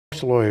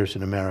most lawyers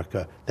in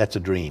America, that's a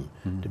dream,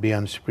 to be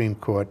on the Supreme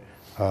Court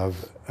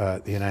of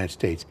the United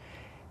States.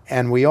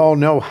 And we all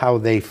know how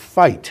they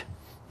fight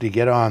to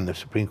get on the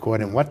Supreme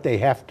Court, and what they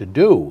have to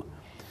do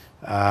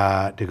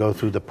to go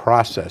through the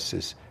process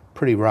is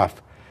pretty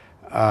rough.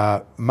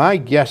 My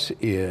guess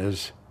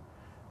is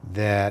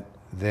that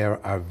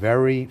there are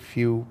very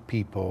few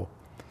people,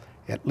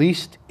 at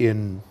least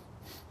in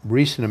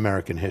recent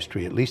American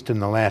history, at least in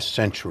the last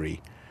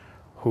century,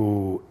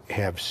 who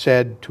have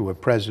said to a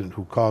president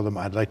who called them,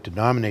 "I'd like to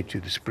nominate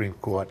you to the Supreme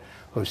Court,"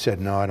 who said,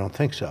 "No, I don't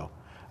think so.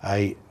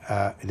 We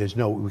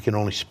can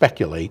only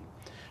speculate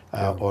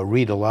or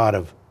read a lot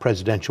of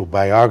presidential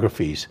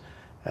biographies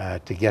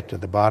to get to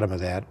the bottom of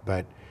that,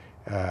 but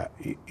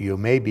you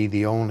may be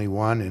the only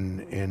one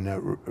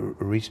in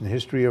recent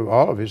history, or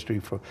all of history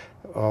for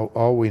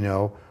all we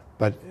know,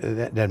 but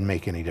that doesn't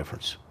make any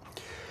difference."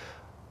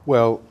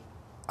 Well,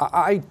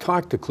 I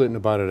talked to Clinton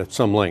about it at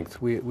some length.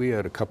 We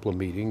had a couple of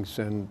meetings,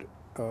 and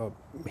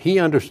he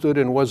understood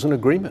and was in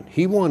agreement.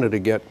 He wanted to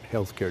get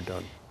health care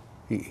done.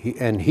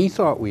 He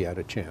thought we had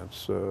a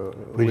chance.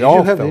 We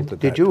all felt at that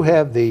Did you time.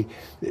 have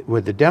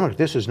with the Democrats,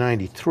 this is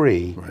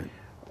 93,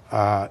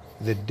 Right.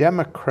 The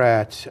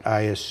Democrats,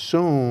 I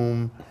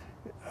assume,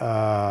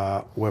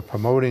 were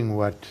promoting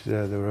what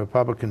the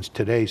Republicans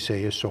today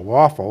say is so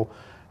awful,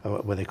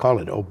 what they call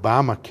it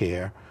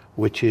Obamacare,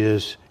 which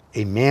is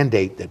a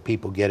mandate that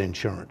people get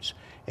insurance.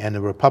 And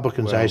the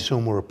Republicans, I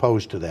assume, were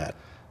opposed to that.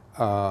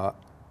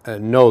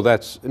 No,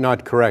 that's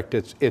not correct.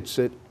 It's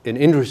an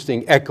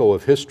interesting echo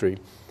of history.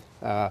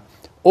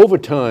 Over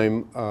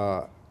time,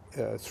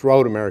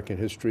 throughout American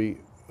history,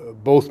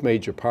 both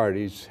major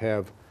parties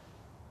have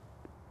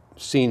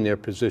seen their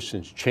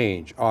positions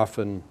change,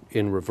 often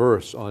in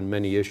reverse on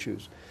many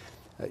issues,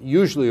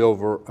 usually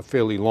over a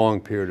fairly long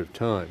period of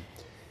time.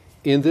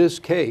 In this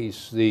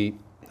case, the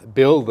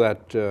bill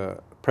that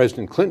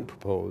President Clinton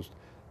proposed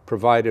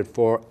provided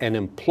for an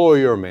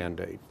employer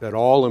mandate, that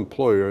all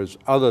employers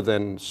other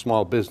than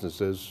small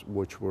businesses,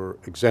 which were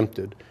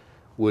exempted,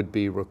 would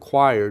be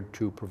required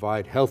to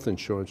provide health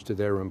insurance to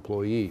their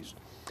employees.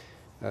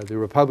 The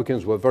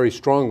Republicans were very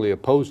strongly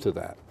opposed to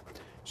that.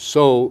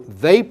 So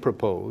they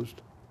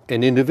proposed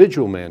an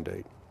individual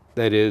mandate,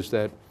 that is,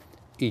 that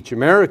each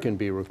American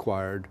be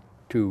required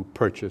to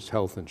purchase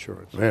health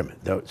insurance. Wait a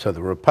minute. So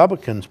the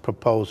Republicans'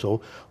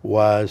 proposal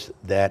was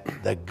that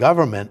the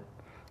government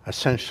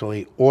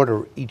essentially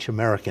order each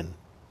American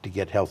to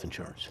get health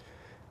insurance.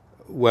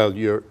 Well,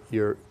 you're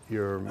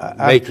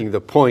making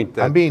the point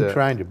that I'm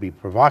trying to be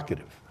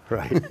provocative.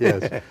 Right.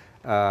 Yes.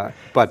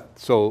 But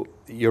so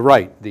you're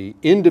right. The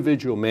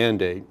individual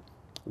mandate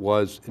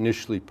was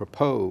initially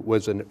proposed,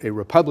 was a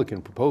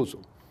Republican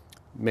proposal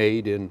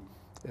made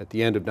at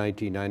the end of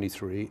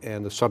 1993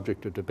 and the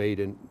subject of debate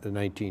in the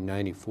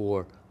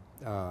 1994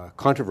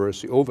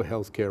 controversy over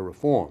health care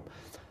reform.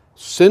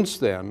 Since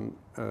then,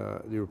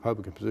 the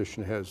Republican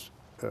position has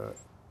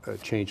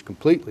changed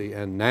completely,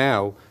 and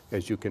now,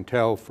 as you can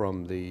tell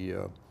from the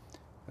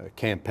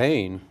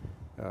campaign,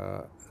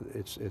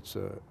 it's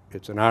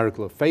an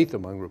article of faith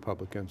among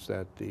Republicans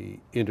that the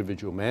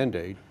individual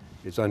mandate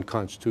is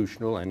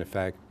unconstitutional, and in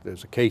fact,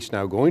 there's a case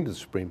now going to the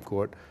Supreme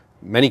Court,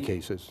 many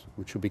cases,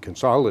 which will be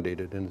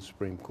consolidated in the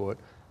Supreme Court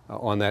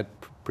on that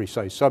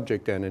precise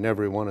subject, and in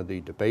every one of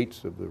the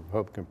debates of the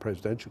Republican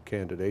presidential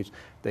candidates,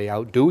 they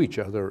outdo each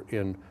other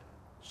in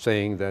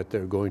saying that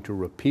they're going to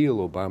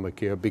repeal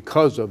Obamacare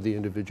because of the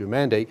individual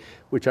mandate,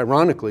 which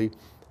ironically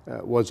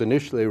was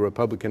initially a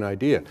Republican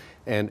idea.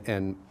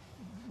 And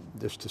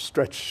just to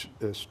stretch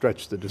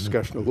the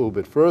discussion a little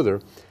bit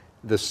further,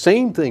 the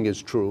same thing is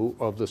true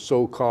of the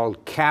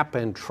so-called cap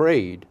and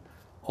trade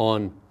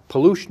on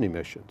pollution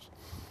emissions.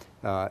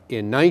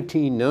 In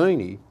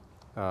 1990,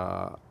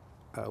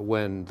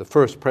 when the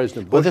first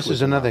President Bush Well, this was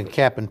is in another office.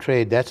 cap and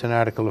trade. That's an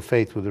article of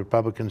faith with the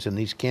Republicans and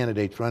these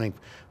candidates running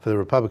for the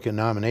Republican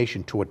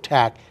nomination to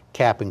attack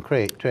cap and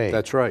trade.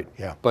 That's right.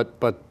 Yeah. But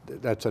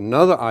that's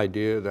another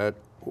idea that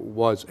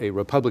was a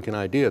Republican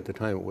idea at the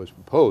time it was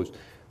proposed.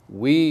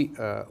 We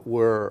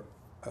were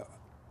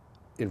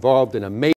involved in a major